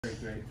Very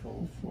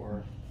grateful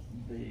for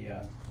the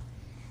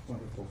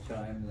wonderful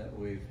time that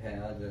we've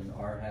had and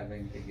are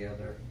having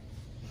together.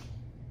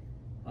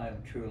 I'm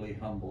truly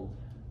humbled,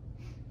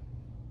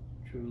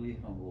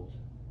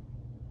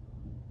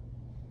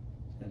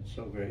 and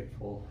so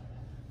grateful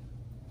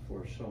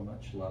for so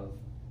much love.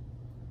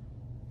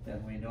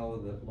 And we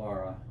know that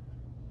Laura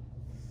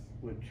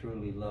would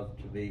truly love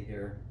to be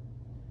here.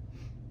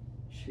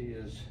 She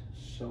is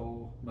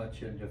so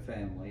much into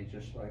family,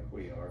 just like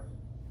we are.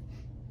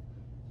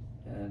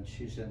 And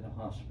she's in the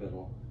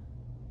hospital,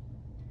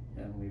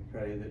 and we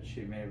pray that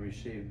she may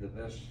receive the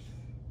best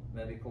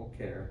medical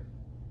care,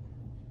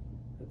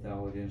 that thou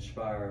would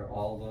inspire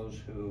all those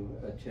who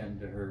attend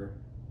to her,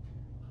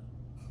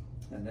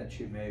 and that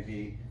she may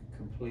be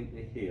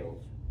completely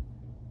healed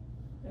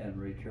and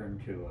return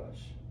to us.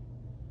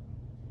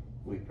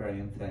 We pray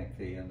and thank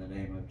thee in the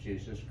name of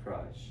Jesus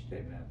Christ.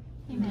 Amen.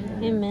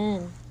 Amen.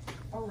 Amen.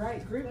 All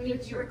right, group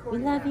picture. We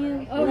love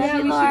you. Oh, we yeah, love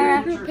you, we should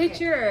Laura. do a group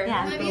picture.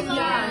 Yeah. Love you,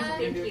 Laura.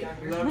 Thank you.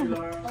 Love you,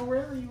 Laura. Oh,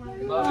 where are you? Love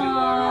you,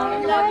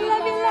 Laura. Love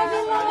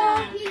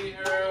you.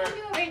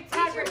 Wait,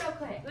 Todd, real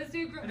quick. Let's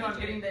do a group No, I'm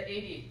picture. getting the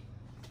 80.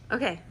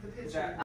 Okay. Is that